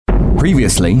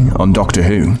Previously on Doctor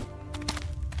Who.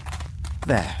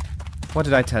 There. What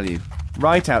did I tell you?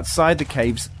 Right outside the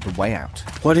caves, the way out.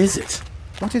 What is it?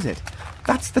 What is it?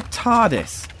 That's the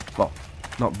TARDIS. Well,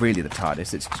 not really the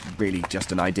TARDIS, it's really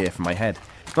just an idea from my head.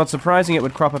 It's not surprising it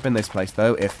would crop up in this place,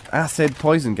 though. If acid,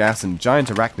 poison gas, and giant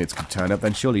arachnids could turn up,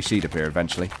 then surely she'd appear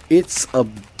eventually. It's a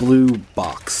blue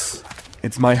box.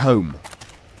 It's my home.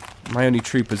 My only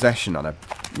true possession on a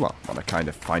kind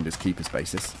of finders keepers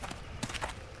basis.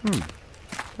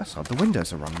 That's odd, the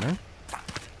windows are wrong now.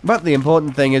 But the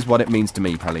important thing is what it means to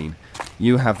me, Pauline.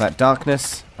 You have that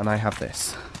darkness, and I have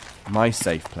this. My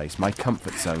safe place, my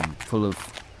comfort zone,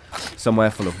 somewhere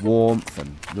full of warmth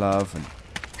and love and...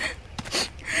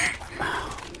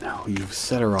 Oh, no, you've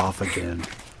set her off again.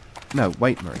 No,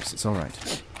 wait, Maurice, it's all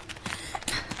right.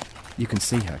 You can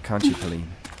see her, can't you,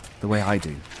 Pauline? The way I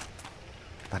do.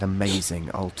 That amazing,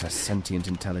 ultra sentient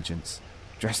intelligence,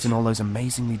 dressed in all those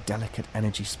amazingly delicate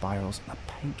energy spirals and the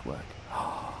paintwork.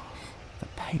 Oh, the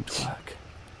paintwork.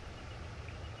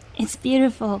 It's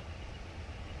beautiful.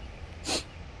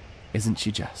 Isn't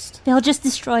she just? They'll just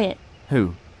destroy it.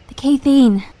 Who? The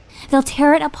Chaytheen. They'll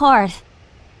tear it apart.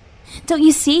 Don't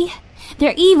you see?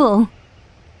 They're evil.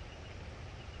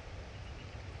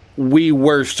 We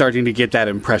were starting to get that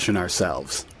impression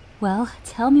ourselves. Well,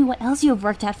 tell me what else you've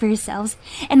worked out for yourselves,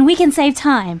 and we can save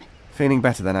time. Feeling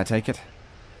better then, I take it?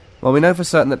 Well, we know for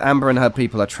certain that Amber and her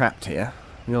people are trapped here.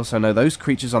 We also know those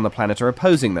creatures on the planet are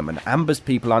opposing them, and Amber's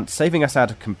people aren't saving us out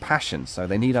of compassion, so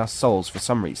they need our souls for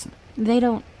some reason. They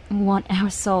don't want our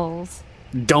souls.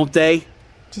 Don't they?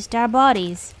 Just our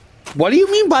bodies. What do you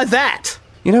mean by that?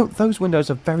 You know, those windows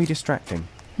are very distracting.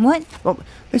 What? Well,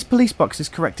 this police box is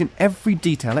correct in every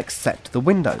detail except the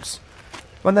windows.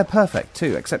 When they're perfect,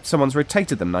 too, except someone's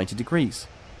rotated them 90 degrees.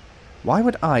 Why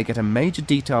would I get a major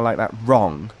detail like that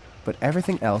wrong, but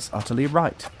everything else utterly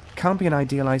right? Can't be an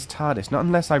idealised TARDIS, not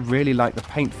unless I really like the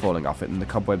paint falling off it and the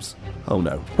cobwebs. Oh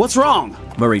no. What's wrong?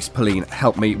 Maurice, Pauline,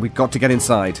 help me, we've got to get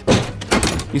inside.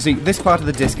 You see, this part of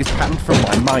the disc is patterned from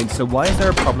my mind, so why is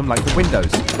there a problem like the windows?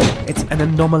 It's an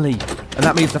anomaly, and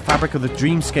that means the fabric of the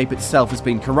dreamscape itself has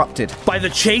been corrupted. By the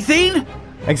Chaytheen?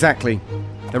 Exactly.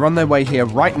 They're on their way here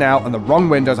right now, and the wrong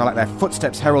windows are like their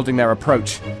footsteps heralding their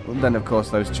approach. Well, then, of course,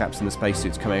 those chaps in the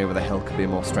spacesuits coming over the hill could be a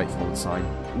more straightforward sign.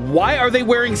 Why are they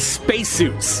wearing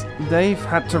spacesuits? They've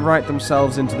had to write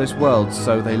themselves into this world,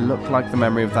 so they look like the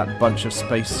memory of that bunch of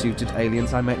spacesuited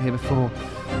aliens I met here before.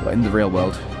 Well, in the real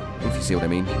world, if you see what I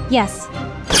mean. Yes.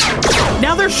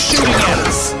 Now they're shooting at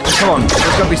us! Come on, there's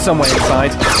got to be some way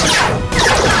inside.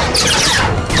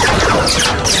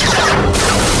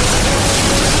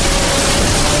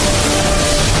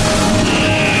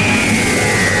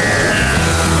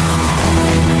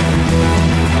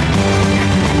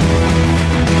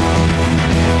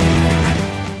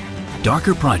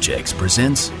 Darker Projects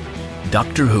presents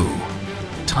Doctor Who,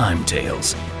 Time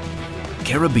Tales,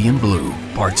 Caribbean Blue,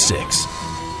 Part 6,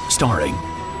 starring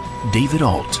David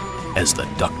Ault as the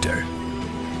Doctor,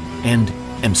 and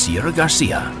M. Sierra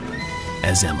Garcia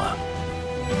as Emma.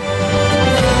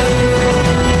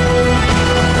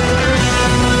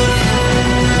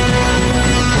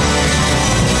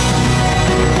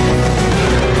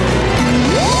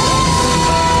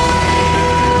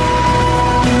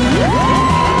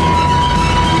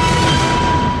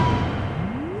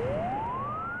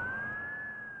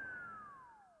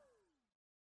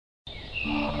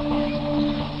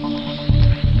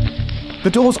 The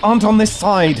doors aren't on this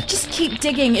side. Just keep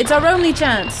digging. It's our only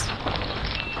chance.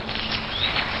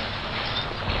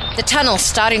 The tunnel's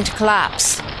starting to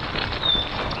collapse.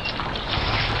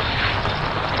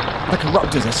 The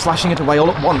corruptors are slashing it away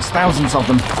all at once, thousands of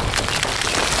them.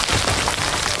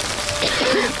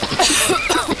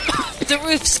 The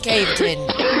roof's caved in.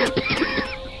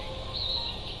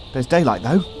 There's daylight,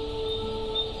 though.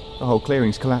 The whole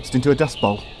clearing's collapsed into a dust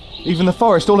bowl. Even the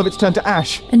forest, all of it's turned to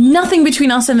ash. And nothing between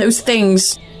us and those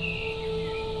things.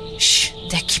 Shh,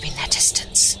 they're keeping their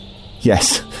distance.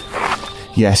 Yes.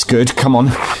 Yes, good. Come on.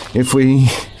 If we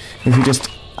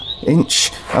just inch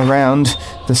around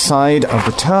the side of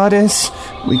the TARDIS,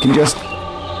 we can just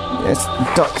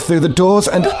duck through the doors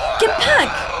and... Get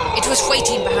back! It was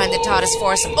waiting behind the TARDIS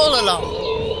for us all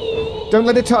along. Don't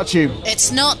let it touch you.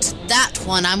 It's not that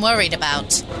one I'm worried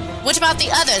about. What about the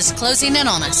others closing in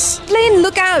on us? Flynn,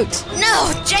 look out!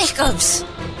 No, Jacobs!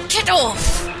 Get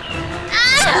off!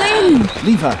 Flynn!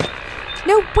 Leave her.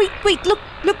 No, wait, look,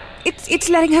 it's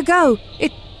letting her go.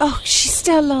 She's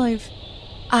still alive.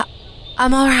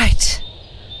 I'm alright.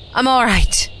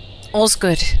 All's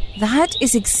good. That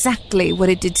is exactly what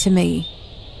it did to me.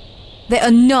 They are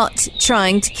not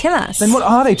trying to kill us. Then what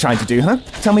are they trying to do, huh?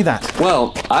 Tell me that.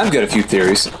 Well, I've got a few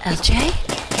theories.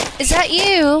 LJ? Is that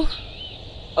you?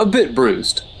 A bit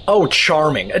bruised. Oh,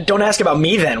 charming. Don't ask about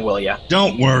me then, will ya?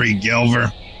 Don't worry,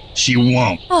 Gelver. She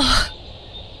won't. Oh,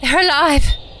 they're alive.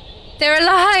 They're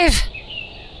alive.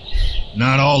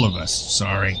 Not all of us,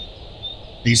 sorry.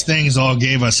 These things all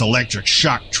gave us electric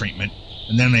shock treatment,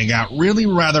 and then they got really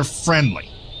rather friendly.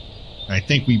 I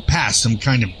think we passed some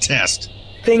kind of test.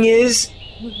 Thing is,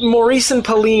 Maurice and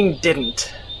Pauline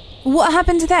didn't. What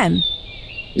happened to them?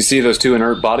 You see those two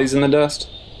inert bodies in the dust?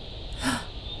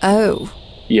 Oh.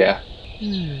 Yeah.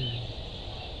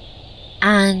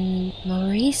 And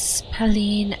Maurice,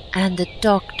 Pauline, and the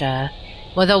doctor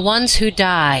were the ones who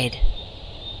died.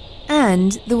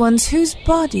 And the ones whose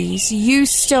bodies you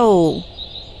stole.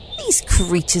 These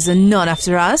creatures are not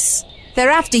after us. They're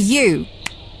after you.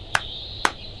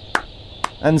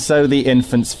 And so the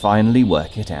infants finally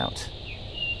work it out.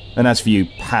 And as for you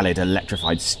pallid,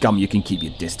 electrified scum, you can keep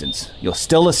your distance. You're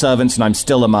still the servants and I'm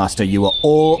still the master. You are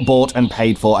all bought and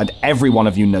paid for, and every one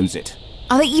of you knows it.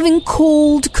 Are they even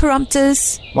called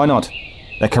corruptors? Why not?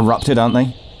 They're corrupted, aren't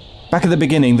they? Back at the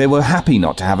beginning, they were happy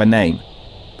not to have a name.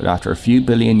 But after a few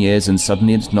billion years and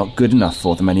suddenly it's not good enough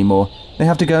for them anymore, they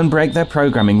have to go and break their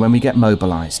programming when we get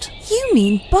mobilized. You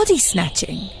mean body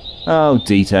snatching? Oh,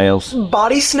 details.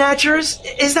 Body snatchers?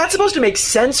 Is that supposed to make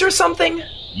sense or something?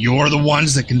 You're the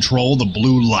ones that control the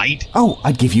blue light? Oh,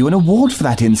 I'd give you an award for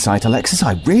that insight, Alexis.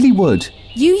 I really would.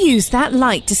 You used that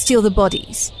light to steal the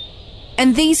bodies.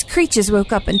 And these creatures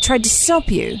woke up and tried to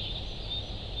stop you.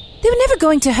 They were never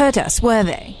going to hurt us, were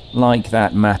they? Like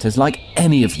that matters. Like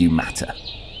any of you matter.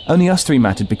 Only us three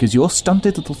mattered because your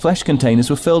stunted little flesh containers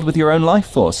were filled with your own life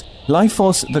force. Life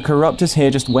force the corruptors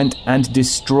here just went and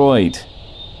destroyed.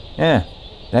 Yeah,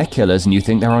 they're killers and you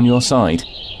think they're on your side.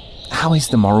 How is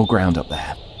the moral ground up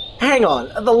there? Hang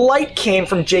on, the light came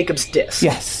from Jacob's disc.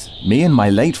 Yes, me and my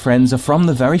late friends are from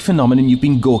the very phenomenon you've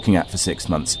been gawking at for 6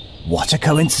 months. What a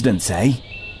coincidence, eh?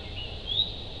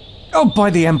 Oh, by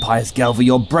the Empires, Gelver,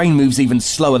 your brain moves even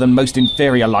slower than most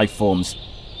inferior life forms.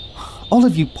 All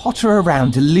of you potter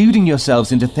around, deluding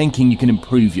yourselves into thinking you can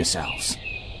improve yourselves.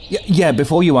 Yeah,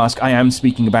 before you ask, I am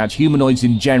speaking about humanoids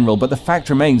in general, but the fact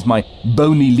remains, my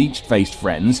bony leech-faced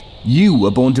friends, you were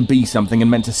born to be something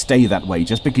and meant to stay that way.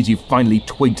 Just because you finally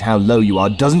twigged how low you are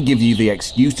doesn't give you the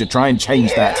excuse to try and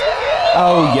change that.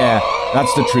 Oh yeah,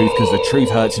 that's the truth, because the truth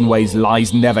hurts in ways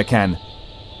lies never can.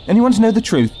 And you want to know the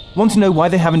truth? Want to know why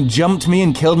they haven't jumped me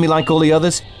and killed me like all the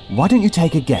others? Why don't you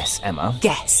take a guess, Emma?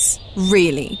 Guess?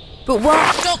 Really? But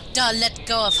what? Doctor, let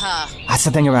go of her. That's the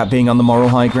thing about being on the moral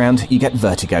high ground. You get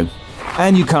vertigo.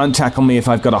 And you can't tackle me if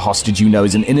I've got a hostage you know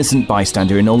is an innocent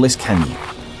bystander in all this, can you?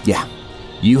 Yeah.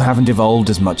 You haven't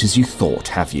evolved as much as you thought,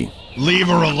 have you? Leave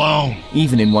her alone.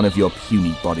 Even in one of your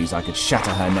puny bodies, I could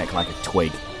shatter her neck like a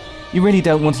twig. You really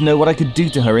don't want to know what I could do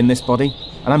to her in this body?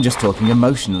 And I'm just talking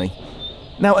emotionally.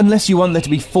 Now, unless you want there to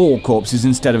be 4 corpses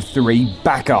instead of 3,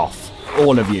 back off.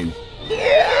 All of you.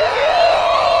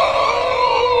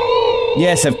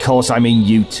 Yes, of course, I mean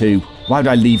you too. Why would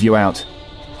I leave you out?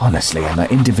 Honestly, Emma,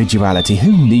 individuality,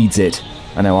 who needs it?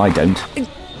 I know I don't.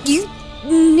 You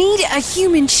need a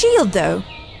human shield, though,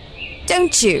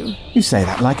 don't you? You say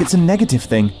that like it's a negative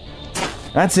thing.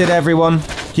 That's it, everyone.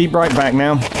 Keep right back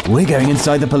now. We're going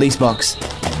inside the police box.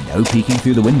 And no peeking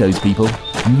through the windows, people.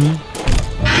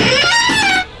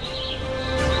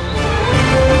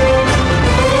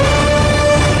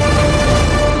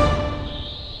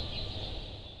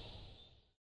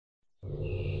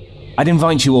 I'd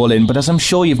invite you all in, but as I'm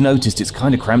sure you've noticed, it's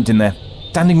kind of cramped in there.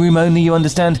 Standing room only, you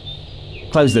understand?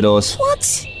 Close the doors.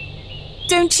 What?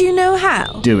 Don't you know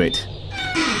how? Do it.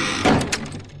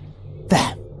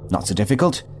 There. Not so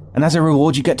difficult. And as a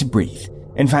reward, you get to breathe.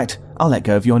 In fact, I'll let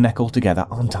go of your neck altogether.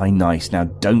 Aren't I nice? Now,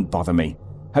 don't bother me.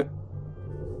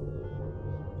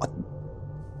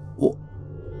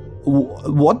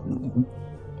 What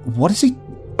has he...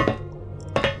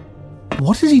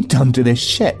 What has he done to this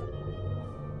ship?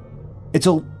 It's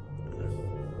all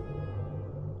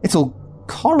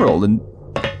coral and...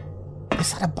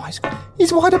 Is that a bicycle?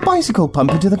 He's wired a bicycle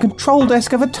pump into the control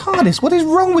desk of a TARDIS. What is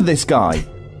wrong with this guy?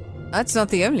 That's not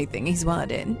the only thing he's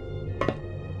wired in.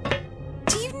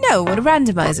 Do you know what a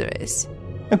randomizer is?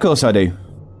 Of course I do.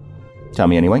 Tell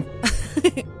me anyway.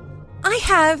 I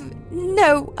have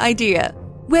no idea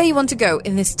where you want to go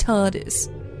in this TARDIS.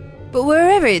 But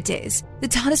wherever it is, the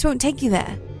TARDIS won't take you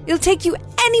there. It'll take you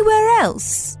anywhere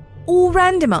else. All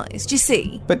randomized, you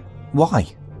see. But why?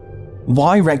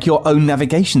 Why wreck your own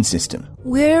navigation system?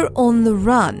 We're on the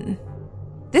run.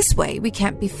 This way we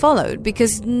can't be followed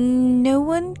because no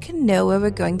one can know where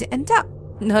we're going to end up.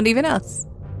 Not even us.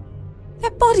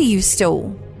 That body you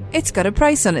stole, it's got a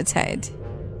price on its head.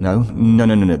 No.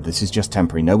 This is just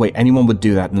temporary. No way anyone would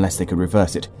do that unless they could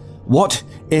reverse it. What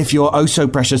if your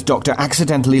oh-so-precious doctor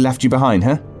accidentally left you behind,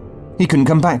 huh? He couldn't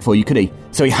come back for you, could he?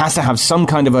 So he has to have some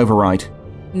kind of override.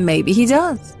 Maybe he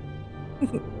does.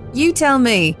 You tell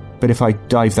me. But if I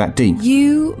dive that deep...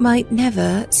 You might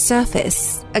never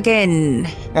surface again.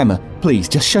 Emma, please,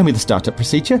 just show me the startup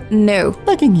procedure. No.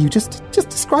 Begging you, just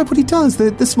describe what he does,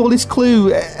 the smallest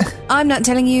clue. I'm not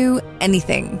telling you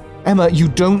anything. Emma, you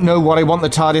don't know what I want the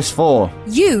TARDIS for.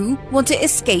 You want to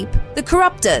escape the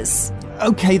Corruptors.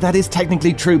 Okay, that is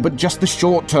technically true, but just the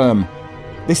short term.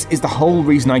 This is the whole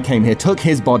reason I came here, took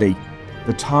his body.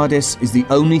 The TARDIS is the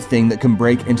only thing that can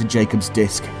break into Jacob's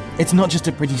disc. It's not just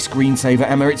a pretty screensaver,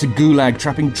 Emma, it's a gulag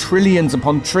trapping trillions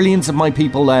upon trillions of my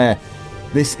people there.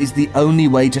 This is the only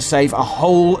way to save a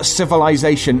whole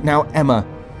civilization. Now, Emma,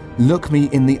 look me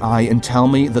in the eye and tell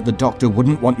me that the Doctor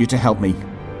wouldn't want you to help me.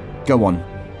 Go on,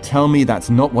 tell me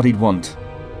that's not what he'd want.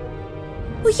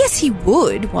 Well, yes, he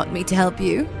would want me to help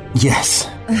you. Yes.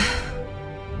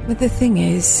 But the thing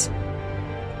is,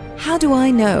 how do I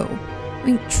know? I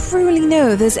mean, truly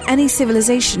know there's any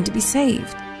civilization to be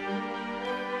saved.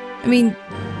 I mean,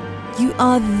 you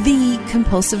are the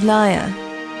compulsive liar.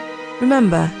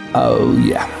 Remember? Oh,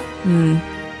 yeah.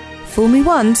 Fool me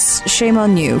once, shame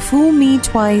on you. Fool me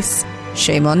twice,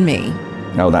 shame on me.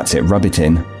 Oh, that's it. Rub it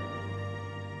in.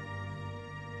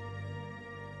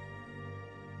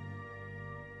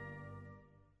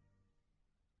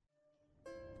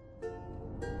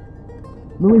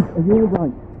 Maurice, are you all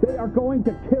right? They are going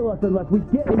to kill us unless we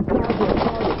get inside the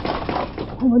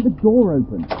TARDIS. I want the door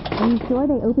open. Are you sure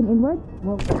they open inwards?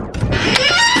 Well...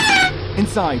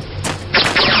 Inside.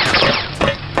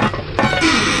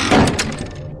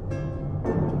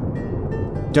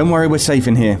 Don't worry, we're safe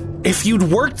in here. If you'd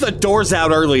worked the doors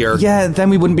out earlier... Yeah,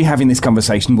 then we wouldn't be having this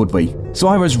conversation, would we? So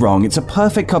I was wrong. It's a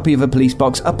perfect copy of a police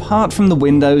box, apart from the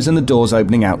windows and the doors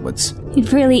opening outwards.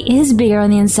 It really is bigger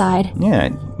on the inside. Yeah,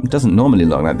 it doesn't normally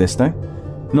look like this, though.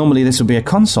 Normally this would be a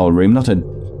console room, not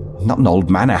an old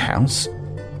manor house.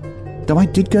 Though I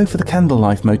did go for the candle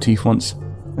life motif once.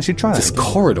 I should try that. This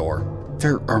corridor,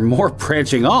 there are more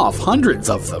branching off, hundreds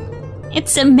of them.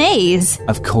 It's a maze.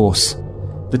 Of course.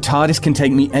 The TARDIS can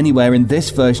take me anywhere, and this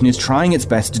version is trying its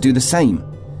best to do the same.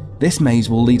 This maze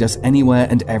will lead us anywhere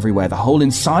and everywhere, the whole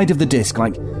inside of the disc,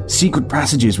 like secret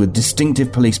passages with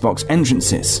distinctive police box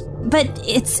entrances. But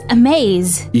it's a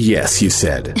maze. Yes, you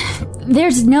said.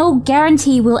 There's no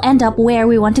guarantee we'll end up where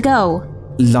we want to go.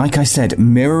 Like I said,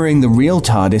 mirroring the real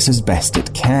TARDIS as best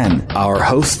it can. Our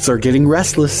hosts are getting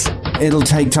restless. It'll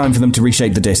take time for them to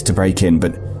reshape the disc to break in,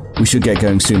 but we should get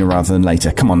going sooner rather than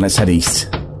later. Come on, let's head east.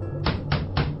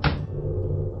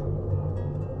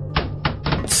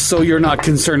 So you're not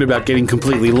concerned about getting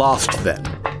completely lost, then?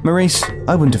 Maurice,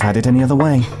 I wouldn't have had it any other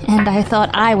way. And I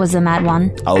thought I was the mad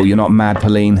one. Oh, you're not mad,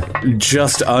 Pauline.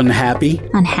 Just unhappy?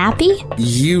 Unhappy?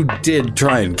 You did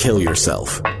try and kill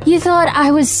yourself. You thought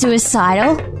I was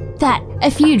suicidal? That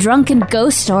a few drunken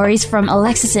ghost stories from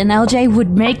Alexis and LJ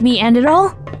would make me end it all?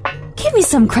 Give me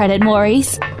some credit,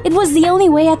 Maurice. It was the only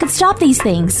way I could stop these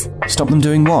things. Stop them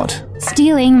doing what?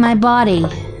 Stealing my body.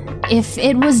 If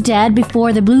it was dead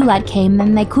before the blue light came,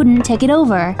 then they couldn't take it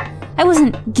over. I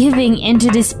wasn't giving into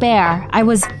despair. I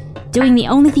was doing the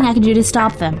only thing I could do to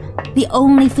stop them. The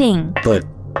only thing. But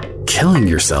killing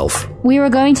yourself? We were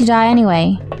going to die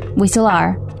anyway. We still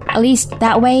are. At least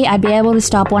that way I'd be able to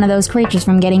stop one of those creatures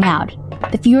from getting out.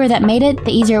 The fewer that made it,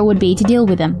 the easier it would be to deal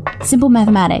with them. Simple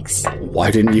mathematics.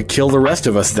 Why didn't you kill the rest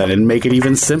of us then and make it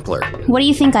even simpler? What do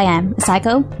you think I am, a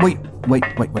psycho? Wait.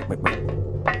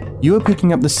 You were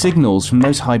picking up the signals from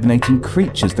those hibernating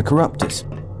creatures, the Corruptors.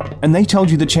 And they told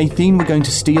you the Chaytheen were going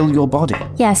to steal your body.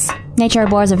 Yes, nature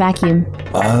abhors a vacuum.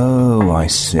 Oh, I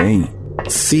see.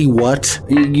 See what?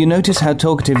 You notice how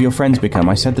talkative your friends become.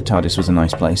 I said the TARDIS was a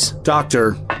nice place.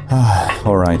 Doctor.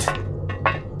 All right.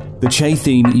 The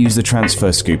Chaytheen use the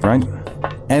transfer scoop, right?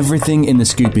 Everything in the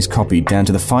scoop is copied down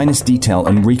to the finest detail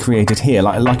and recreated here,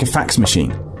 like a fax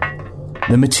machine.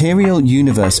 The material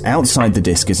universe outside the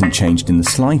disk isn't changed in the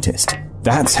slightest.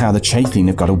 That's how the Chaytheen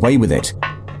have got away with it.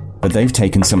 But they've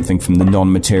taken something from the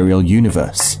non-material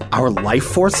universe. Our life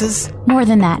forces? More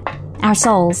than that. Our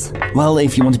souls. Well,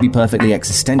 if you want to be perfectly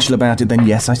existential about it, then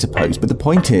yes, I suppose. But the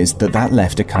point is that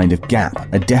left a kind of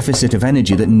gap, a deficit of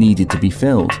energy that needed to be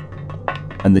filled.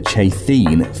 And the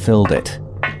Chaytheen filled it.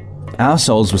 Our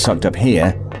souls were sucked up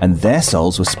here, and their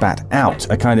souls were spat out,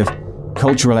 a kind of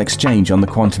cultural exchange on the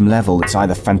quantum level that's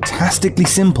either fantastically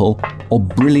simple or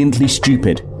brilliantly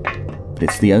stupid. But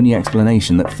it's the only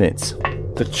explanation that fits.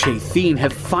 The Chaytheen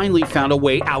have finally found a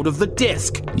way out of the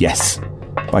disk. Yes.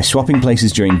 By swapping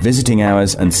places during visiting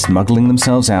hours and smuggling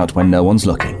themselves out when no one's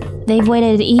looking. They've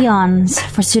waited eons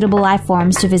for suitable life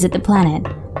forms to visit the planet.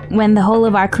 When the whole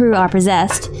of our crew are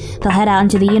possessed, they'll head out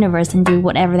into the universe and do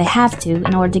whatever they have to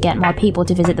in order to get more people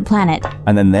to visit the planet.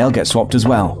 And then they'll get swapped as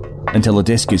well, until the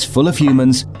disk is full of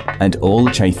humans and all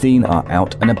the Chaytheen are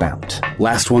out and about.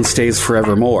 Last one stays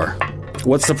forevermore.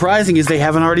 What's surprising is they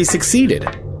haven't already succeeded.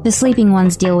 The sleeping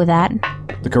ones deal with that.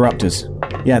 The corruptors.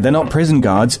 Yeah, they're not prison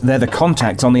guards, they're the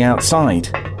contacts on the outside.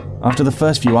 After the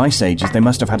first few ice ages, they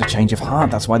must have had a change of heart.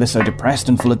 That's why they're so depressed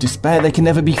and full of despair. They can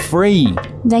never be free.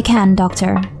 They can,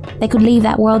 Doctor. They could leave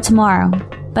that world tomorrow.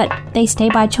 But they stay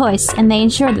by choice, and they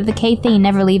ensure that the Chaytheen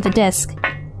never leave the disk.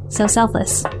 So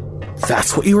selfless.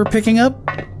 That's what you were picking up?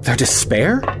 Their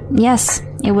despair? Yes,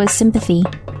 it was sympathy,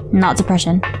 not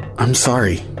depression. I'm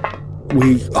sorry.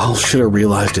 We all should have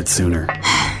realized it sooner.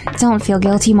 Don't feel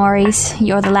guilty, Maurice.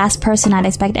 You're the last person I'd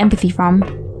expect empathy from.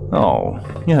 Oh,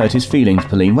 you hurt his feelings,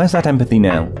 Pauline. Where's that empathy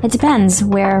now? It depends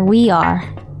where we are.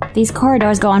 These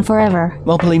corridors go on forever.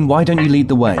 Well, Pauline, why don't you lead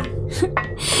the way?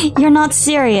 You're not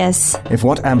serious. If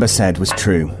what Amber said was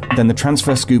true, then the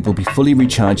transfer scoop will be fully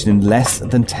recharged in less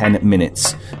than 10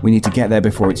 minutes. We need to get there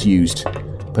before it's used.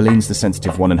 Pauline's the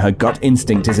sensitive one, and her gut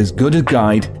instinct is as good a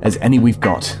guide as any we've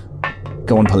got.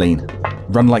 Go on, Pauline.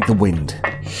 Run like the wind.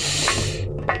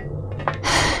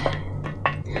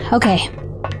 Okay.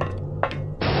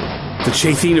 The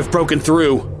Chaytheen have broken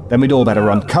through. Then we'd all better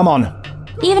run. Come on.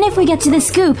 Even if we get to the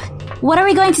scoop, what are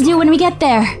we going to do when we get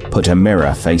there? Put a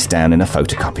mirror face down in a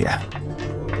photocopier.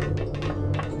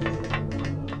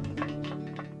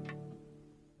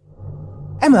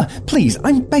 Emma, please,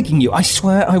 I'm begging you. I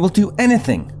swear I will do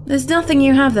anything. There's nothing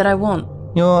you have that I want.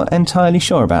 You're entirely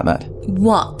sure about that?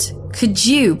 What could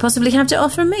you possibly have to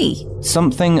offer me?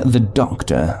 Something the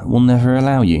doctor will never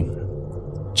allow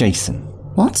you. Jason.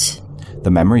 What? The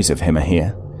memories of him are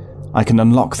here. I can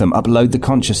unlock them, upload the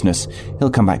consciousness. He'll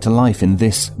come back to life in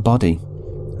this body.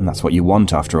 And that's what you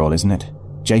want, after all, isn't it?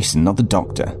 Jason, not the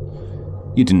doctor.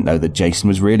 You didn't know that Jason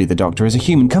was really the doctor as a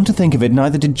human. Come to think of it,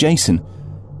 neither did Jason.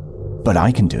 But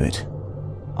I can do it.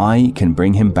 I can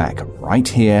bring him back right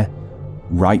here,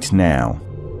 right now.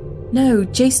 No,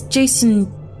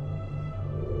 Jason...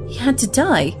 He had to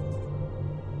die.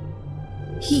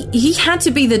 He had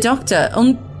to be the doctor,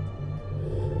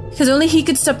 because only he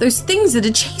could stop those things that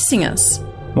are chasing us.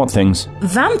 What things?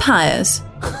 Vampires.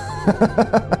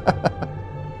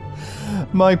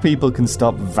 My people can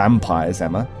stop vampires,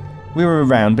 Emma. We were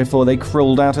around before they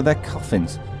crawled out of their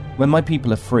coffins. When my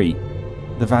people are free,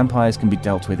 the vampires can be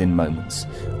dealt with in moments.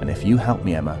 And if you help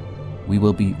me, Emma, we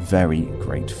will be very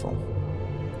grateful.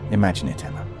 Imagine it,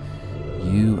 Emma.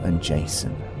 You and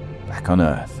Jason, back on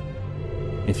Earth.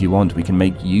 If you want, we can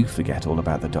make you forget all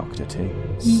about the doctor, too.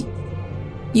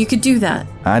 You could do that.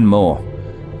 And more.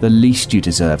 The least you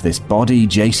deserve, this body,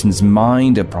 Jason's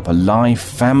mind, a proper life,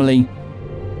 family.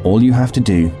 All you have to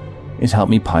do is help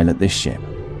me pilot this ship.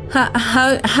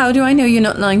 How do I know you're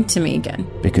not lying to me again?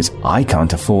 Because I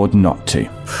can't afford not to.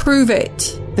 Prove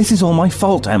it. This is all my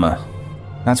fault, Emma.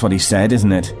 That's what he said,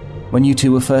 isn't it? When you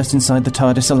two were first inside the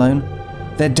TARDIS alone?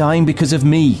 They're dying because of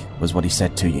me, was what he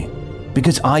said to you.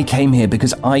 Because I came here,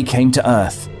 because I came to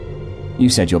Earth. You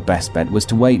said your best bet was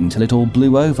to wait until it all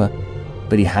blew over,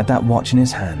 but he had that watch in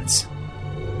his hands.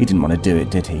 He didn't want to do it,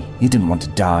 did he? He didn't want to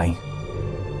die.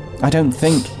 I don't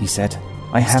think, he said,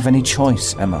 I have any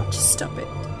choice, Emma. Just stop it.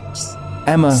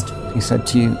 Emma, he said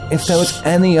to you, if there was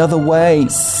any other way...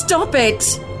 Stop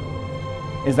it!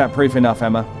 Is that proof enough,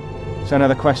 Emma? So now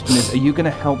the question is, are you going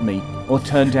to help me or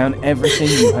turn down everything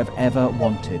you have ever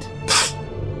wanted?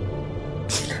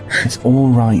 It's all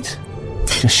right.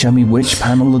 Just show me which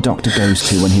panel the doctor goes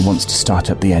to when he wants to start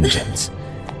up the engines.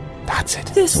 That's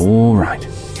it. It's all right.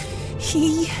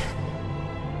 He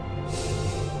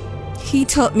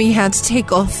taught me how to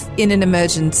take off in an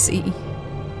emergency.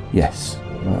 Yes,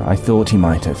 I thought he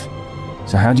might have.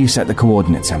 So how do you set the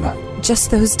coordinates, Emma?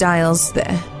 Just those dials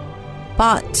there.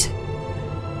 But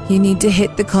you need to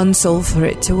hit the console for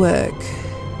it to work.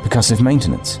 Because of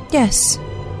maintenance? Yes.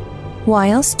 Why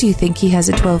else do you think he has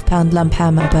a 12-pound lump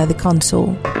hammer by the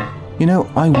console? You know,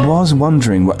 I was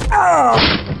wondering what...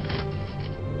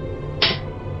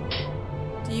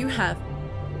 Do you have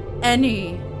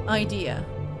any idea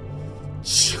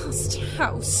just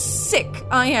how sick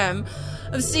I am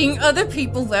of seeing other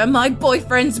people wear my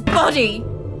boyfriend's body?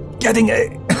 Getting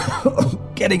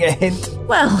a hint.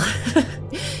 Well,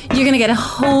 you're gonna get a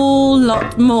whole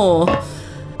lot more.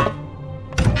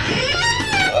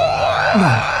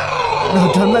 No,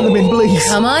 don't let them in, please.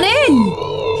 Come on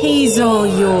in. He's all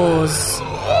yours.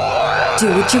 do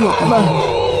what you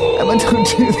want. Emma, don't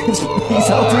do this, please.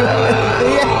 I'll do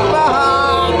anything. Emma!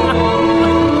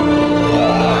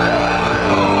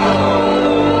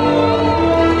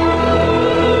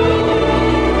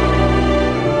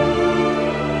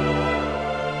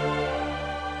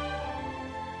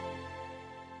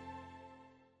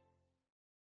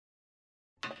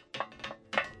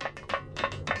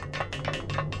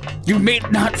 You may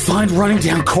not find running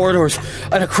down corridors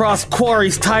and across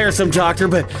quarries tiresome, Doctor,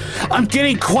 but I'm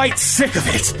getting quite sick of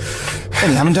it. Well,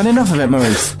 you haven't done enough of it,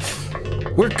 Maurice.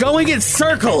 We're going in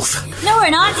circles. No, we're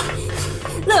not.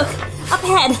 Look, up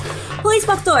ahead. Police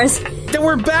box doors. Then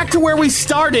we're back to where we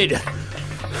started.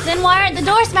 Then why aren't the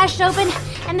doors smashed open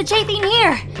and the Chaytheen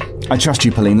here? I trust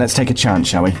you, Pauline. Let's take a chance,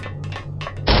 shall we?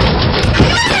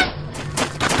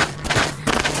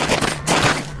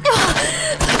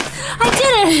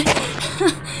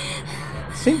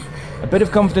 See? A bit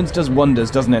of confidence does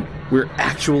wonders, doesn't it? We're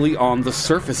actually on the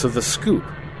surface of the scoop.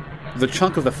 The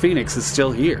chunk of the Phoenix is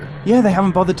still here. Yeah, they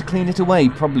haven't bothered to clean it away.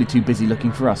 Probably too busy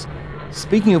looking for us.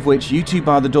 Speaking of which, you two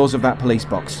bar the doors of that police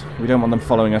box. We don't want them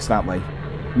following us that way.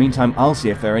 Meantime, I'll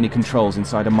see if there are any controls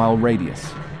inside a mile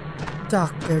radius.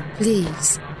 Doctor,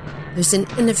 please. There's an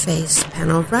interface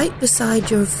panel right beside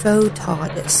your faux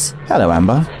TARDIS. Hello,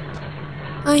 Amber.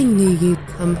 I knew you'd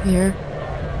come here.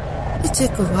 It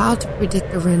took a while to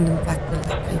predict a random factor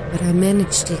like you, but I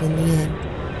managed it in the end.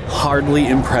 Hardly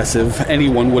impressive.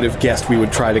 Anyone would have guessed we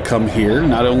would try to come here.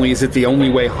 Not only is it the only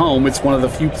way home, it's one of the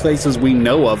few places we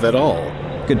know of at all.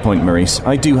 Good point, Maurice.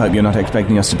 I do hope you're not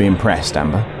expecting us to be impressed,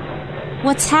 Amber.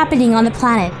 What's happening on the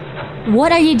planet?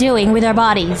 What are you doing with our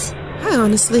bodies? I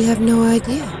honestly have no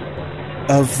idea.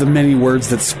 Of the many words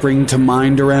that spring to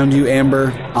mind around you,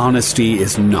 Amber, honesty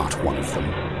is not one of them.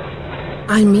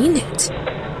 I mean it.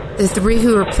 The three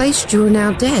who replaced you are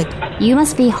now dead. You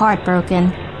must be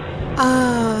heartbroken.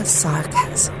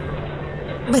 Sarcasm.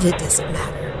 But it doesn't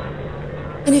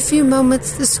matter. In a few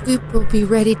moments, the scoop will be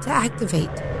ready to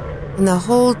activate, and the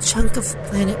whole chunk of the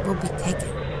planet will be taken.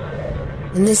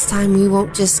 And this time we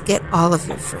won't just get all of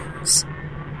your friends.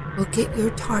 We'll get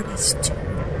your TARDIS too.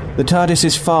 The TARDIS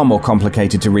is far more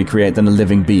complicated to recreate than a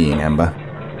living being, Amber.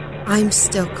 I'm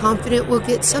still confident we'll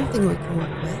get something we can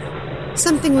work with.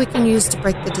 Something we can use to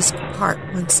break the disc apart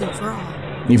once and for all.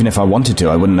 Even if I wanted to,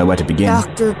 I wouldn't know where to begin.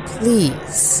 Doctor,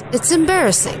 please. It's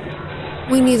embarrassing.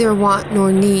 We neither want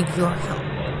nor need your help.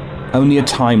 Only a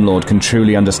Time Lord can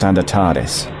truly understand a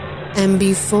TARDIS. And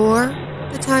before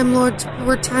the Time Lords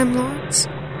were Time Lords?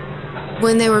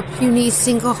 When they were puny,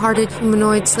 single-hearted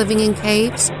humanoids living in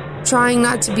caves, trying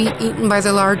not to be eaten by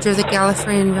the larger the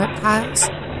Gallifreyan reptiles,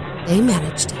 they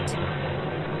managed it.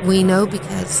 We know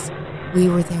because we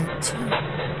were there too.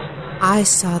 I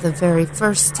saw the very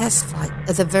first test flight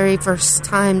of the very first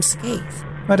time Scathe.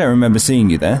 I don't remember seeing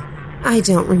you there. I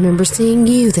don't remember seeing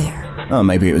you there. Oh,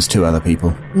 maybe it was two other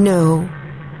people. No,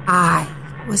 I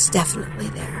was definitely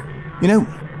there. You know,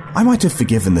 I might have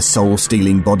forgiven the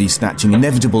soul-stealing, body-snatching,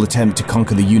 inevitable attempt to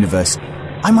conquer the universe.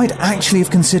 I might actually have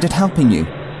considered helping you.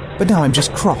 But now I'm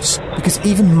just cross, because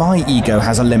even my ego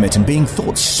has a limit, and being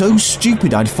thought so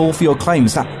stupid I'd fall for your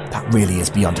claims, that really is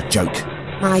beyond a joke.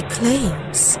 My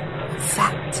claims?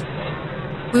 Fact.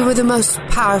 We were the most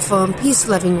powerful and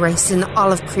peace-loving race in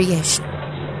all of creation.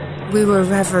 We were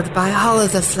revered by all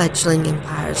of the fledgling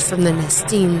empires, from the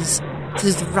Nestines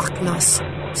to the Rachnos,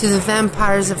 to the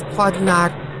vampires of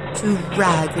Quadnar, to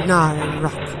Ragnar and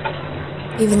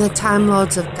Rock. Even the Time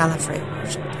Lords of Gallifrey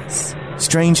worshipped us.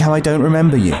 Strange how I don't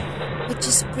remember you. Which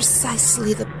is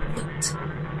precisely the point.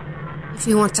 If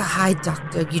you want to hide,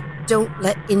 Doctor, you don't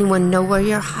let anyone know where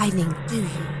you're hiding, do you?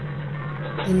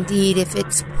 Indeed, if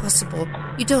it's possible,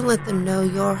 you don't let them know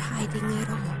you're hiding at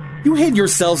all. You hid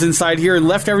yourselves inside here and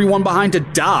left everyone behind to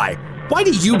die. Why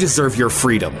do you deserve your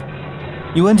freedom?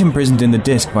 You weren't imprisoned in the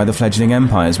disc by the fledgling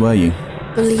empires, were you?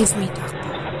 Believe me, Doctor.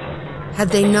 Had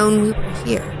they known we were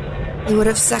here, they would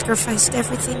have sacrificed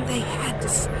everything they had to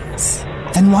free us.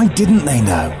 Then why didn't they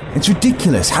know? It's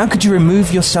ridiculous. How could you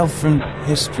remove yourself from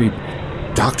history?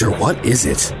 Doctor, what is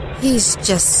it? He's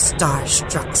just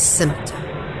starstruck Simta.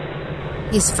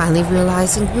 He's finally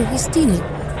realizing who he's dealing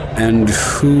with. And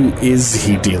who is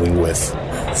he dealing with?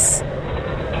 Us.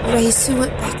 Race who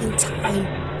went back in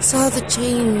time, saw the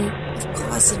chain of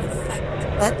cause and effect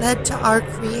that led to our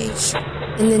creation,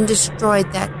 and then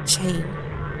destroyed that chain.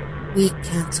 We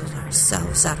canceled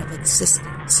ourselves out of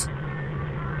existence.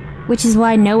 Which is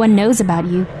why no one knows about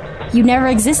you. You never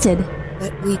existed.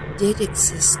 But we did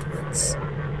exist once.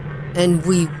 And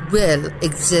we will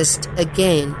exist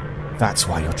again. That's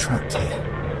why you're trapped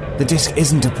here. The disc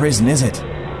isn't a prison, is it?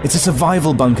 It's a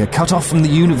survival bunker cut off from the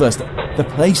universe that... The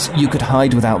place you could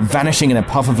hide without vanishing in a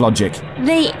puff of logic.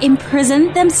 They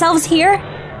imprisoned themselves here?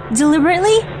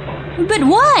 Deliberately? But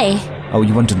why? Oh,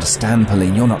 you won't understand,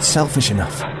 Pauline. You're not selfish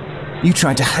enough. You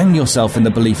tried to hang yourself in the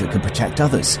belief it could protect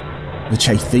others. The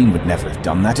Chaytheen would never have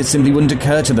done that. It simply wouldn't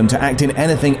occur to them to act in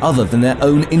anything other than their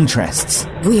own interests.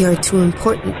 We are too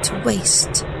important to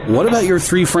waste. What about your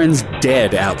 3 friends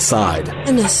dead outside?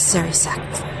 A necessary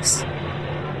sacrifice.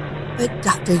 But,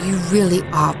 Doctor, you really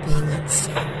are being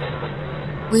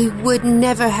unfair. We would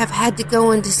never have had to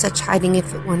go into such hiding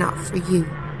if it were not for you.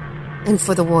 And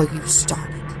for the war you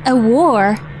started. A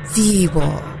war? The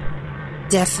war.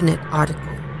 Definite article.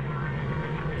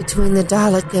 Between the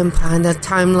Dalek Empire and the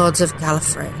Time Lords of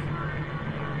Gallifrey.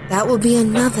 That will be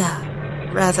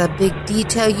another rather big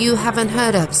detail you haven't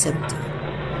heard of, Simta.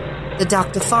 The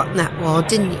Doctor fought in that war,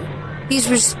 didn't you? He's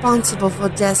responsible for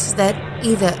deaths that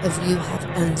either of you have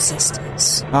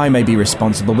ancestors. I may be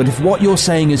responsible, but if what you're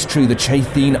saying is true, the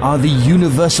Chaytheen are the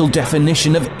universal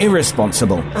definition of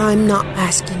irresponsible. I'm not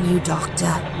asking you,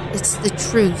 Doctor. It's the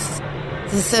truth.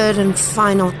 The third and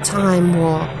final Time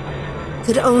War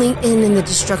could only end in the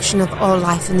destruction of all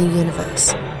life in the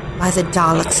universe, by the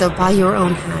Daleks or by your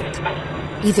own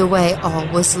hand. Either way, all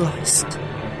was lost.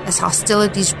 As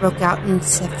hostilities broke out in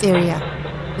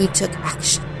Sephiria, we took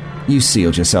action. You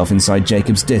sealed yourself inside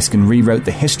Jacob's disc and rewrote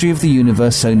the history of the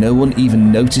universe so no one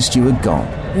even noticed you were gone.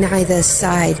 Neither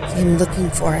side came looking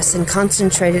for us and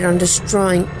concentrated on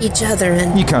destroying each other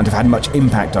and... You can't have had much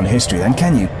impact on history then,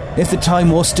 can you? If the Time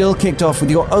War still kicked off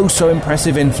with your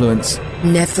oh-so-impressive influence.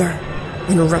 Never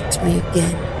interrupt me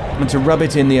again. And to rub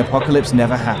it in, the apocalypse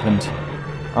never happened.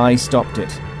 I stopped it.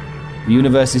 The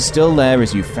universe is still there,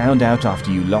 as you found out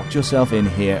after you locked yourself in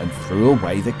here and threw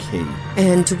away the key.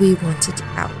 And we wanted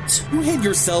out. You hid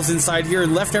yourselves inside here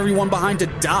and left everyone behind to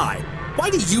die.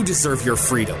 Why do you deserve your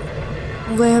freedom?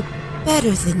 We're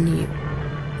better than you.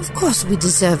 Of course we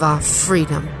deserve our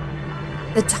freedom.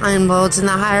 The Time Lords and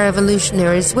the higher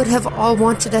evolutionaries would have all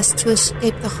wanted us to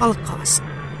escape the Holocaust.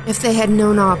 If they had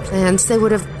known our plans, they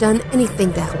would have done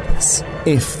anything to help us.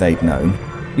 If they'd known.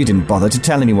 You didn't bother to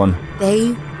tell anyone.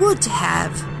 They would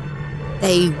have.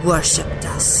 They worshipped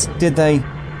us. Did they?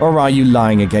 Or are you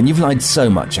lying again? You've lied so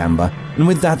much, Amber. And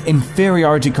with that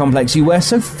inferiority complex you wear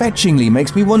so fetchingly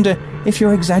makes me wonder if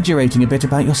you're exaggerating a bit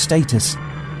about your status.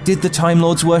 Did the Time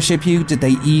Lords worship you? Did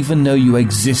they even know you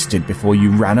existed before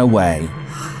you ran away?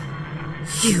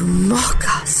 You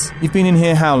mock us. You've been in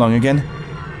here how long again?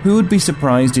 Who would be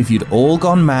surprised if you'd all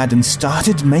gone mad and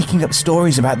started making up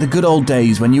stories about the good old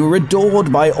days when you were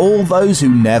adored by all those who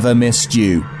never missed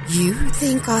you? You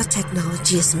think our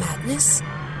technology is madness?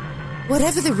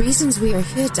 Whatever the reasons we are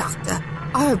here, Doctor,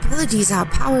 our abilities, our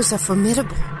powers are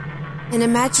formidable. And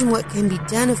imagine what can be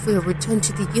done if we are returned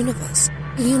to the universe,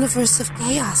 a universe of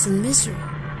chaos and misery.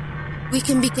 We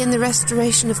can begin the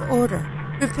restoration of order,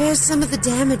 repair some of the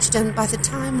damage done by the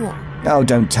Time War. Oh,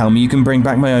 don't tell me you can bring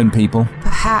back my own people.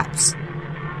 Perhaps.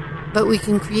 But we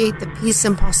can create the peace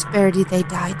and prosperity they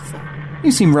died for. You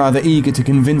seem rather eager to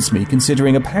convince me,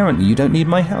 considering apparently you don't need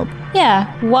my help.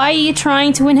 Yeah, why are you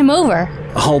trying to win him over?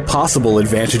 All possible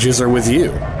advantages are with you.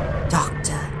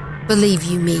 Doctor, believe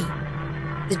you me,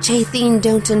 the Chaytheen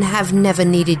don't and have never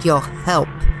needed your help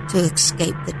to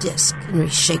escape the disc and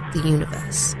reshape the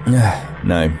universe.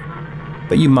 No,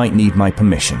 but you might need my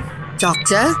permission.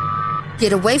 Doctor,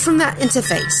 get away from that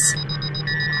interface.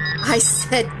 I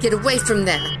said get away from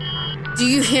there. Do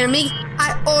you hear me?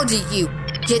 I order you.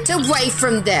 Get away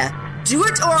from there. Do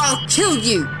it or I'll kill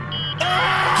you.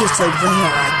 Get away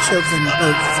or I kill them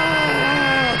both.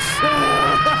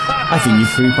 I think you've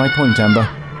proved my point, Amber.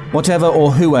 Whatever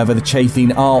or whoever the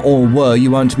Chaytheen are or were,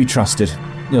 you aren't to be trusted.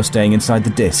 You're staying inside the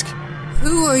disc.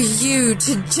 Who are you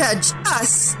to judge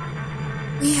us?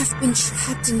 We have been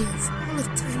trapped in here for all of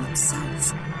time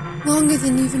itself. Longer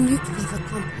than even you could ever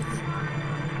comprehend.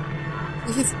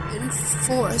 We have been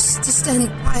forced to stand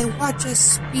by and watch our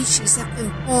species have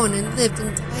been born and lived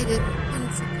and died and been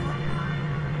forgotten.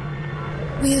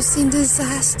 We have seen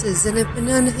disasters and have been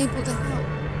unable to help.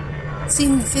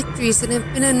 Seen victories and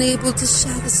have been unable to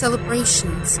share the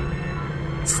celebrations.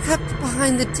 Trapped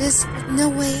behind the disc with no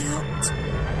way out.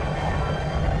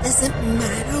 Does it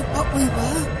matter what we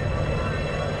were?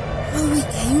 How we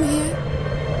came here?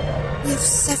 We have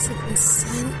suffered in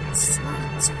silence for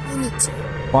eternity.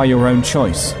 By your own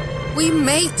choice. We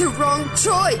made the wrong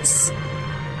choice.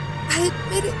 I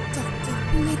admit it, Doctor.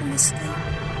 We made a mistake.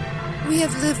 We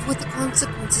have lived with the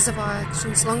consequences of our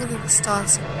actions longer than the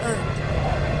stars have earned.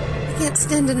 I can't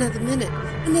stand another minute,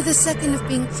 another second of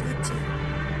being trapped here.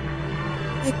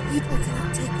 My people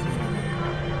cannot take it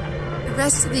anymore. The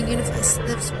rest of the universe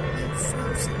lives while we are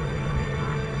frozen.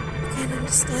 We can't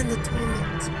understand the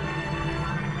torment.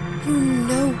 You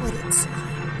know what it's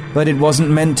like. But it wasn't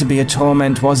meant to be a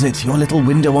torment, was it? Your little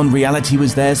window on reality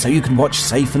was there so you could watch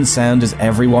safe and sound as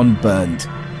everyone burned.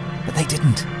 But they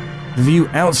didn't. The view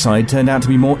outside turned out to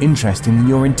be more interesting than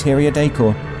your interior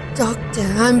decor. Doctor,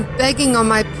 I'm begging on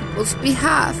my people's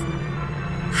behalf.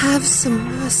 Have some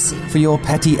mercy. For your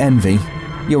petty envy,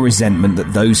 your resentment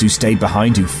that those who stayed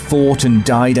behind, who fought and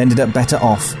died, ended up better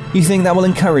off. You think that will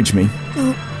encourage me?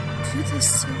 Don't do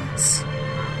this to us.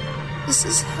 This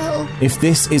is hell. If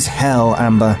this is hell,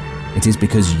 Amber, it is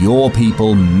because your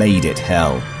people made it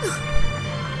hell.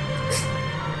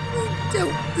 We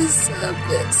don't deserve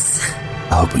this.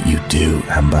 Oh, but you do,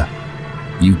 Amber.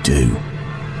 You do.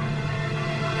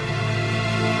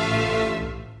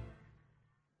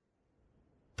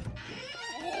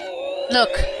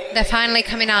 Look, they're finally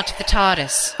coming out of the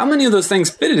TARDIS. How many of those things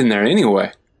fitted in there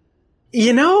anyway?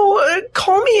 You know,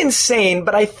 call me insane,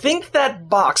 but I think that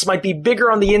box might be bigger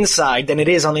on the inside than it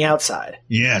is on the outside.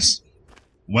 Yes.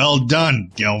 Well done,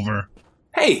 Gelver.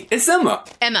 Hey, it's Emma.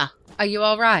 Emma, are you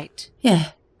all right?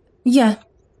 Yeah.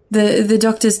 The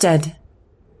doctor's dead.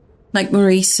 Like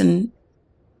Maurice and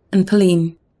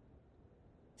Pauline.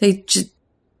 They just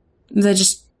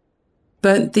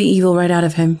burnt the evil right out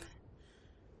of him.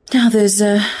 Now there's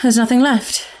nothing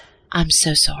left. I'm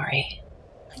so sorry.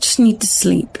 I just need to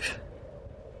sleep.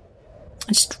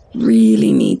 I just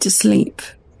really need to sleep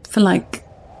for like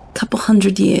a couple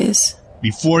 100 years.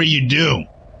 Before you do,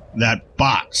 that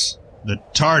box, the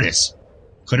TARDIS,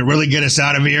 could it really get us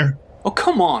out of here? Oh,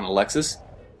 come on, Alexis.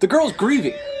 The girl's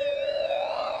grieving.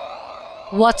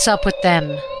 What's up with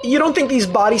them? You don't think these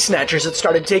body snatchers had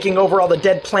started taking over all the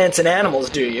dead plants and animals,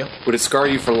 do you? Would it scar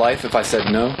you for life if I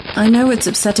said no? I know it's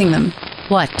upsetting them.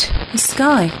 What? The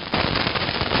sky.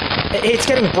 It's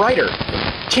getting brighter,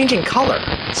 changing color.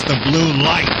 It's the blue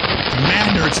light.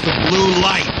 Commander, it's the blue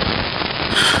light.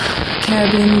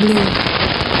 Caribbean blue.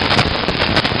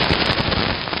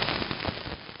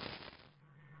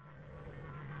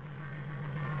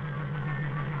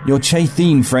 Your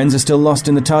Chaytheen friends are still lost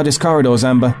in the TARDIS corridors,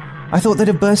 Amber. I thought they'd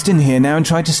have burst in here now and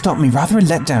tried to stop me. Rather a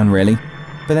letdown, really.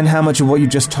 But then how much of what you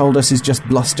just told us is just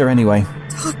bluster anyway?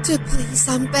 Doctor, please,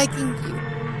 I'm begging you.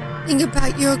 Think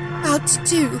about what you're about to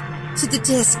do. To the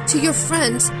disc, to your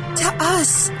friends, to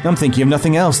us. I'm thinking of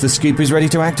nothing else. The scoop is ready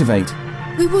to activate.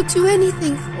 We will do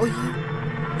anything for you.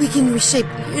 We can reshape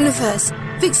the universe,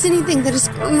 fix anything that has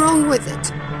gone wrong with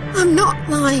it. I'm not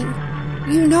lying.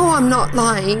 You know I'm not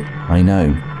lying. I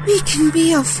know. We can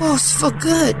be a force for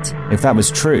good. If that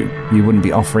was true, you wouldn't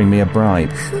be offering me a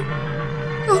bribe.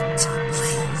 Doctor,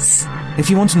 please. If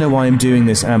you want to know why I'm doing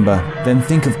this, Amber, then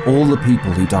think of all the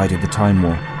people who died in the Time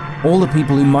War. All the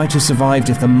people who might have survived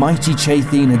if the mighty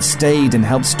Chaytheen had stayed and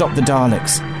helped stop the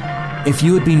Daleks. If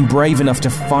you had been brave enough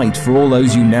to fight for all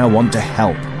those you now want to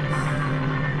help.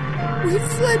 We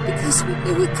fled because we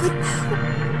knew we couldn't help.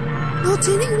 Not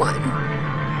anyone.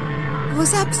 There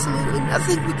was absolutely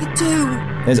nothing we could do.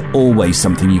 There's always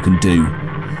something you can do.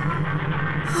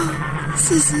 Oh,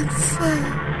 this isn't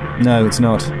fair. No, it's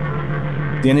not.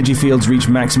 The energy fields reach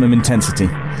maximum intensity.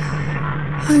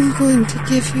 I'm going to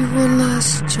give you one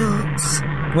last chance.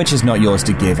 Which is not yours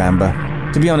to give, Amber.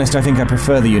 To be honest, I think I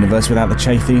prefer the universe without the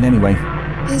Chaytheen anyway.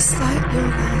 Is that your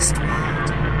last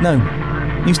word? No,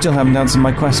 you still haven't answered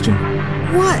my question.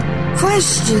 What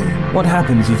question? What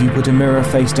happens if you put a mirror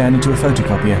face down into a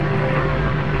photocopier?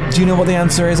 Do you know what the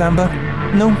answer is, Amber?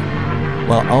 No?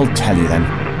 Well, I'll tell you then.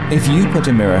 If you put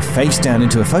a mirror face down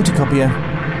into a photocopier,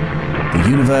 the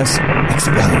universe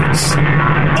explodes.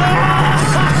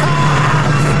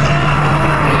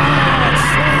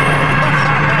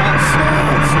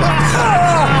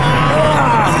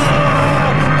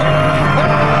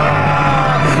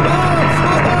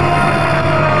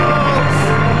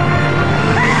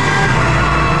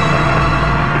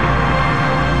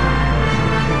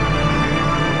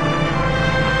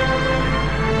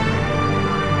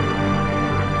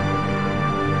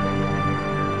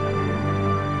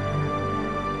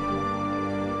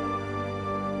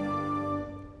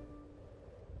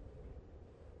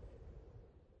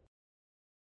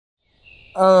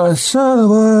 So the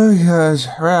world goes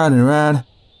round and round.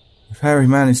 If every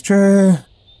man is true,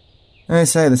 they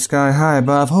say the sky high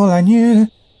above all I knew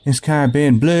is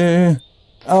Caribbean blue.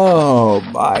 Oh,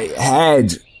 my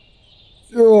head.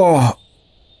 Oh,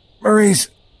 Maurice.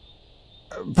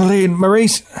 Pauline,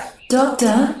 Maurice.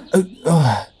 Doctor?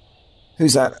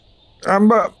 Who's that?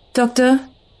 Amber. Doctor?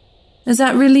 Is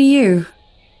that really you?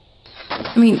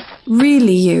 I mean,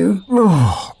 really you?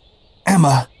 Oh,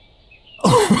 Emma.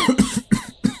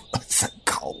 So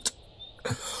cold.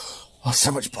 Oh,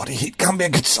 so much body heat can't be a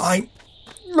good sign.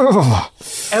 Ugh.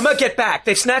 Emma, get back.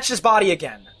 They've snatched his body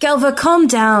again. Gelver, calm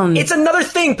down. It's another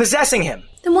thing possessing him.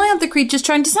 Then why aren't the creatures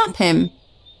trying to zap him?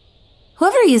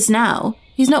 Whoever he is now,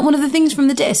 he's not one of the things from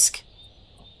the disc.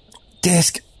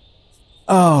 Disc.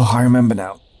 Oh, I remember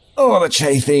now. Oh, the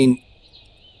Chaytheen.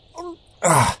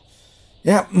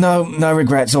 Yeah, no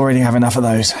regrets. Already have enough of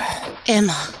those.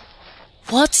 Emma,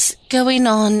 what's going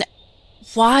on?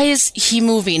 Why is he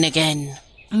moving again?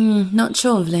 Not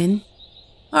sure, Lynn.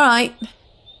 All right.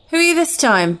 Who are you this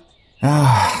time?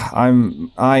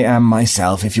 I am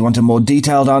myself. If you want a more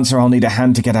detailed answer, I'll need a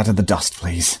hand to get out of the dust,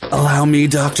 please. Allow me,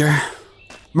 Doctor.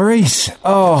 Maurice!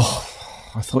 Oh,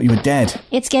 I thought you were dead.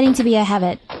 It's getting to be a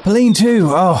habit. Pauline too.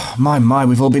 Oh, my,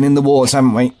 we've all been in the wars,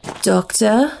 haven't we?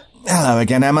 Doctor? Hello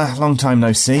again, Emma. Long time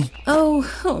no see.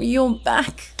 Oh, you're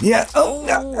back. Yeah,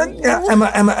 yeah,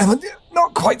 Emma,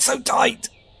 not quite so tight.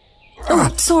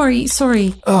 Oh, sorry.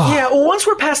 Oh. Yeah, once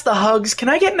we're past the hugs, can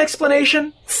I get an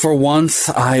explanation? For once,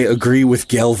 I agree with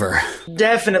Gelver.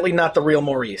 Definitely not the real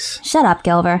Maurice. Shut up,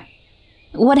 Gelver.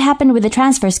 What happened with the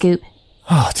transfer scoop?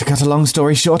 Oh, to cut a long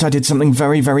story short, I did something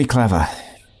very, very clever.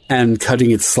 And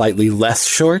cutting it slightly less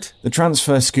short? The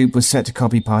transfer scoop was set to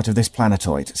copy part of this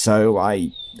planetoid, so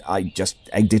I just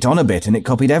egged it on a bit and it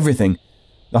copied everything.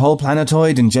 The whole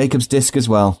planetoid and Jacob's disk as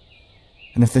well.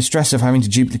 And if the stress of having to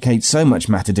duplicate so much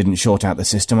matter didn't short out the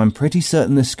system, I'm pretty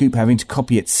certain the scoop having to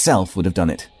copy itself would have done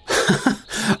it.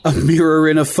 A mirror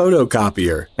in a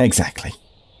photocopier. Exactly.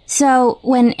 So,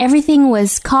 when everything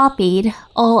was copied,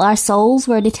 all our souls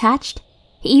were detached?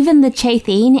 Even the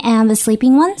Chaytheen and the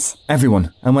sleeping ones?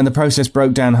 Everyone. And when the process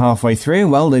broke down halfway through,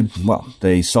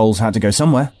 the souls had to go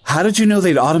somewhere. How did you know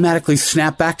they'd automatically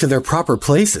snap back to their proper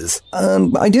places?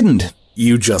 I didn't.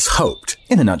 You just hoped.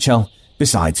 In a nutshell.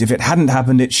 Besides, if it hadn't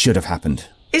happened, it should have happened.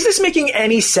 Is this making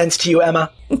any sense to you,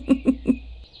 Emma?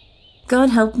 God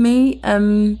help me,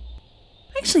 I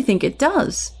actually think it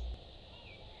does.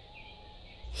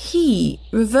 He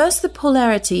reversed the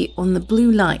polarity on the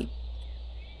blue light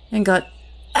and got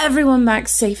everyone back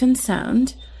safe and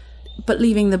sound, but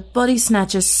leaving the body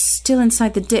snatchers still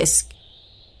inside the disc.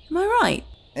 Am I right?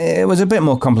 It was a bit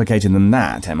more complicated than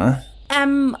that, Emma.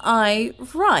 Am I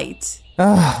right?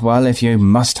 Well, if you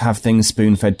must have things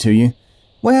spoon-fed to you.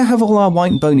 Where have all our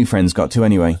white bony friends got to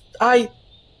anyway? Hey,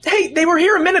 they were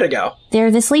here a minute ago. They're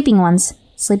the sleeping ones.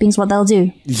 Sleeping's what they'll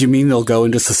do. You mean they'll go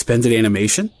into suspended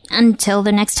animation? Until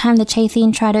the next time the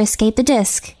Chaytheen try to escape the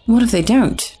disc. What if they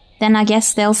don't? Then I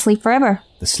guess they'll sleep forever.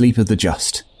 The sleep of the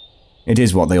just. It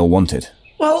is what they all wanted.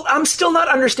 Well, I'm still not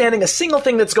understanding a single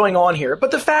thing that's going on here, but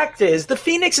the fact is, the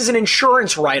Phoenix is an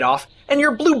insurance write-off, and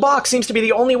your blue box seems to be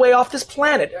the only way off this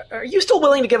planet. Are you still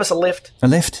willing to give us a lift? A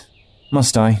lift?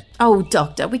 Must I? Oh,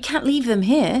 Doctor, we can't leave them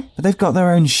here. But they've got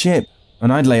their own ship,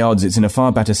 and I'd lay odds it's in a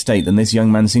far better state than this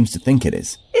young man seems to think it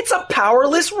is. It's a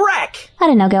powerless wreck! I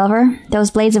don't know, Gelver. Those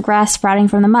blades of grass sprouting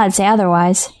from the mud say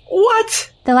otherwise.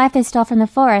 What? The life they stole from the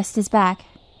forest is back.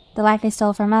 The life they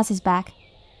stole from us is back.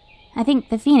 I think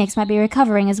the Phoenix might be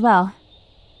recovering as well.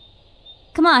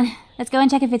 Come on, let's go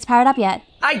and check if it's powered up yet.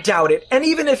 I doubt it, and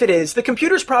even if it is, the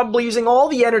computer's probably using all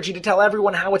the energy to tell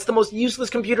everyone how it's the most useless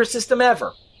computer system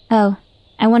ever. Oh,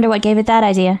 I wonder what gave it that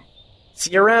idea.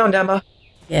 See you around, Emma.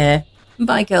 Yeah.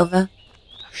 Bye, Gelver.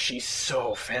 She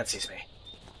so fancies me.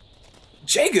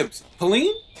 Jacobs!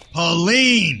 Pauline?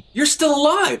 Pauline! You're still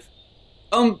alive!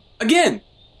 Again!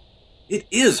 It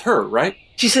is her, right?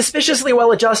 She's suspiciously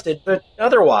well-adjusted, but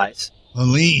otherwise...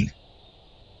 Pauline,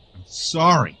 I'm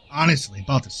sorry, honestly,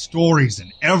 about the stories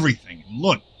and everything. And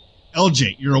look,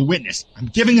 LJ, you're a witness. I'm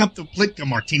giving up the Plitka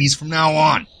martinis from now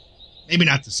on. Maybe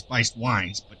not the spiced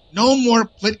wines, but no more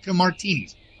Plitka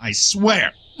martinis. I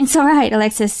swear. It's alright,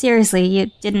 Alexis. Seriously, you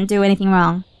didn't do anything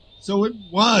wrong. So it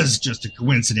was just a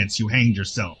coincidence you hanged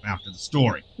yourself after the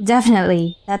story.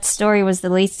 Definitely. That story was the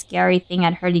least scary thing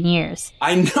I'd heard in years.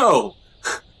 I know!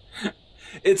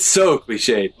 It's so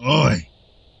cliched. Oy.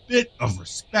 Bit of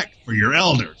respect for your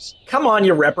elders. Come on,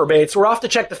 you reprobates. We're off to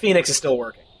check the Phoenix is still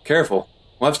working. Careful.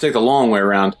 We'll have to take the long way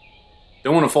around.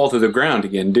 Don't want to fall through the ground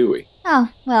again, do we? Oh,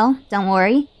 well, don't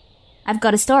worry. I've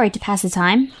got a story to pass the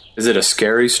time. Is it a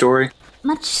scary story?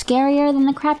 Much scarier than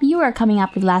the crap you were coming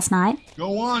up with last night.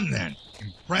 Go on, then.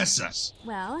 Impress us.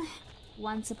 Well,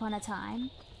 once upon a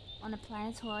time, on a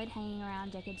planetoid hanging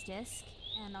around Jacob's disk,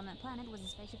 and on that planet was a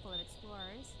spaceship full of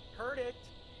explorers. Heard it.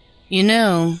 You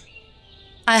know,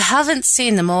 I haven't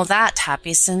seen them all that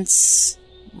happy since,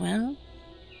 well,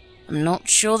 I'm not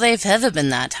sure they've ever been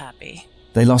that happy.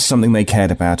 They lost something they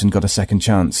cared about and got a second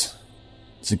chance.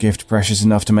 It's a gift precious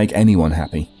enough to make anyone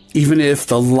happy. Even if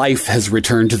the life has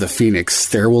returned to the Phoenix,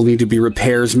 there will need to be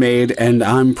repairs made, and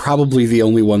I'm probably the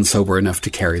only one sober enough to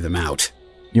carry them out.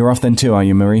 You're off then too, are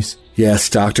you, Maurice? Yes,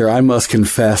 Doctor, I must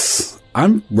confess,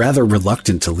 I'm rather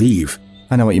reluctant to leave.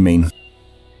 I know what you mean.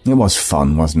 It was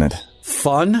fun, wasn't it?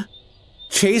 Fun?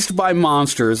 Chased by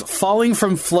monsters, falling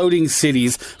from floating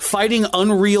cities, fighting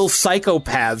unreal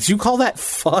psychopaths. You call that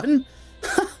fun?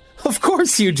 Of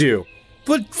course you do.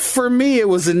 But for me, it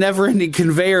was a never-ending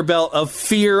conveyor belt of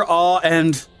fear, awe,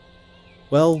 and,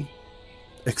 well,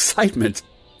 excitement.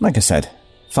 Like I said,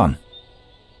 fun.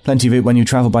 Plenty of it when you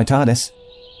travel by TARDIS.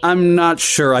 I'm not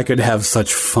sure I could have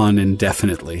such fun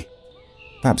indefinitely.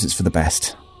 Perhaps it's for the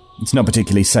best. It's not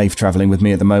particularly safe travelling with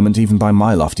me at the moment, even by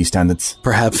my lofty standards.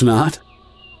 Perhaps not.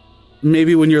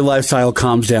 Maybe when your lifestyle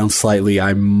calms down slightly,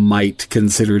 I might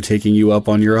consider taking you up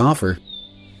on your offer.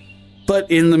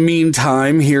 But in the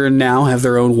meantime, here and now have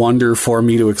their own wonder for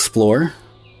me to explore.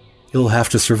 You'll have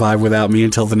to survive without me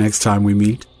until the next time we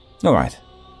meet. All right.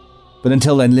 But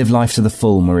until then, live life to the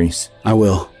full, Maurice. I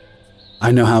will.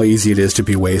 I know how easy it is to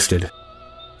be wasted.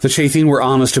 The Chaytheen were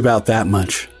honest about that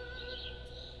much.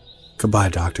 Goodbye,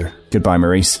 Doctor. Goodbye,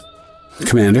 Maurice.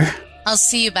 Commander? I'll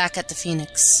see you back at the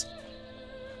Phoenix.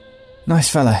 Nice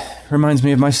fella. Reminds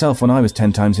me of myself when I was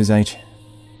 10 times his age.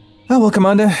 Oh, well,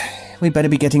 Commander, we'd better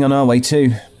be getting on our way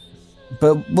too.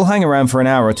 But we'll hang around for an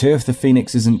hour or two. If the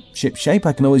Phoenix isn't ship-shape,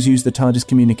 I can always use the TARDIS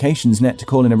communications net to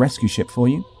call in a rescue ship for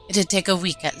you. It'd take a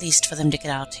week at least for them to get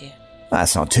out here.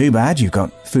 That's not too bad. You've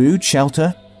got food,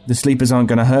 shelter, the sleepers aren't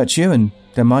going to hurt you, and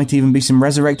there might even be some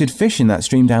resurrected fish in that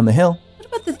stream down the hill. What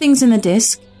about the things in the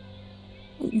disc?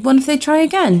 What if they try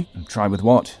again? Try with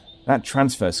what? That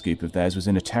transfer scoop of theirs was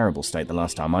in a terrible state the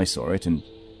last time I saw it, and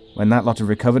when that lot have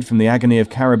recovered from the agony of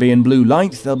Caribbean blue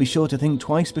light, they'll be sure to think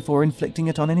twice before inflicting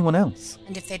it on anyone else.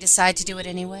 And if they decide to do it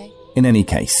anyway? In any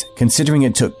case, considering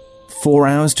it took 4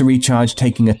 hours to recharge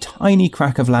taking a tiny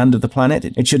crack of land of the planet,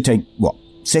 it should take,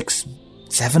 6,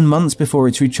 7 months before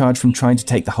it's recharged from trying to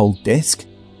take the whole disk?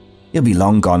 You'll be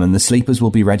long gone and the sleepers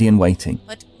will be ready and waiting.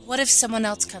 But what if someone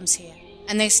else comes here,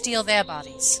 and they steal their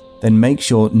bodies? Then make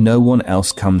sure no one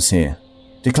else comes here.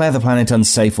 Declare the planet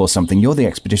unsafe or something. You're the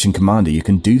expedition commander. You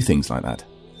can do things like that.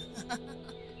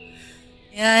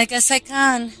 Yeah, I guess I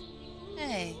can.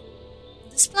 Hey,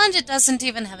 this planet doesn't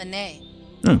even have a name.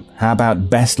 How about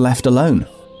best left alone?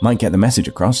 Might get the message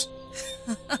across.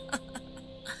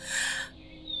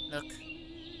 Look,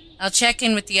 I'll check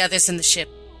in with the others in the ship,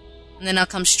 and then I'll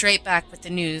come straight back with the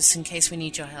news in case we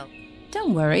need your help.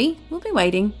 Don't worry, we'll be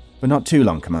waiting. But not too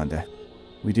long, Commander.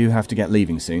 We do have to get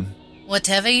leaving soon.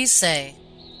 Whatever you say.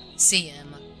 See you,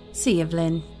 Emma. See you,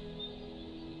 Flynn.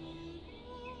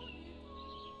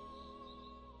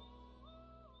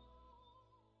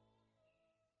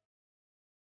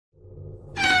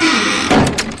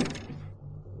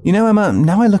 You know, Emma,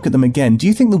 now I look at them again, do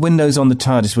you think the windows on the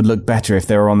TARDIS would look better if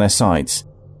they were on their sides?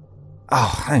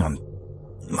 Oh, hang on.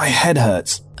 My head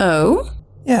hurts. Oh?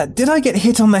 Yeah, did I get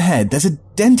hit on the head? There's a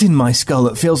dent in my skull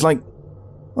that feels like...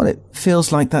 Well, it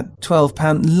feels like that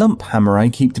 12-pound lump hammer I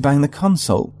keep to bang the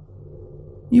console.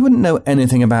 You wouldn't know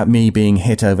anything about me being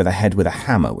hit over the head with a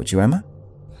hammer, would you, Emma?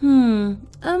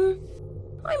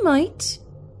 I might.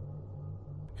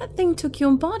 That thing took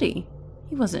your body.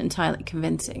 He wasn't entirely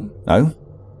convincing. Oh?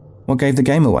 What gave the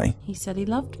game away? He said he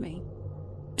loved me.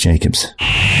 Jacobs.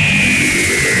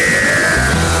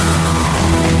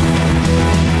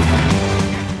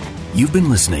 You've been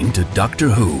listening to Doctor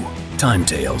Who, Time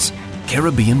Tales,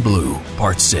 Caribbean Blue,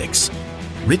 Part 6.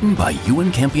 Written by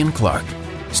Ewen Campion Clarke.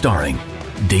 Starring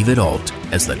David Ault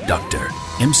as the Doctor,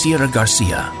 M. Sierra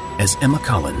Garcia as Emma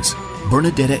Collins,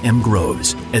 Bernadetta M.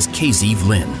 Groves as Casey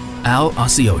Vlyn, Al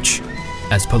Asioch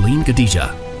as Pauline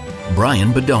Khadija,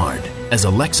 Brian Bedard as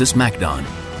Alexis Macdon,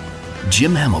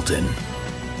 Jim Hamilton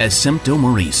as Semto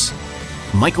Maurice,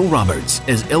 Michael Roberts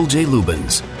as L.J.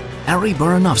 Lubens, Ari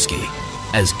Baranovsky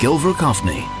as Gilver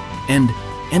Coffney, and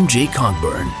M.J.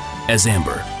 Cogburn as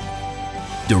Amber.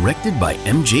 Directed by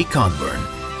M.J. Cogburn,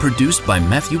 produced by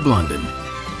Matthew Blondin,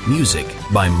 music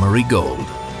by Murray Gold.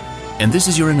 And this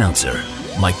is your announcer,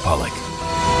 Mike Pollock.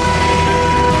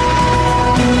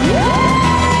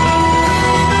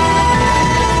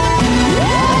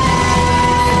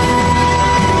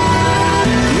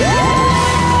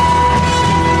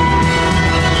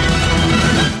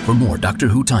 For more Doctor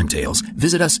Who Time Tales,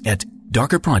 visit us at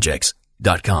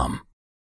darkerprojects.com.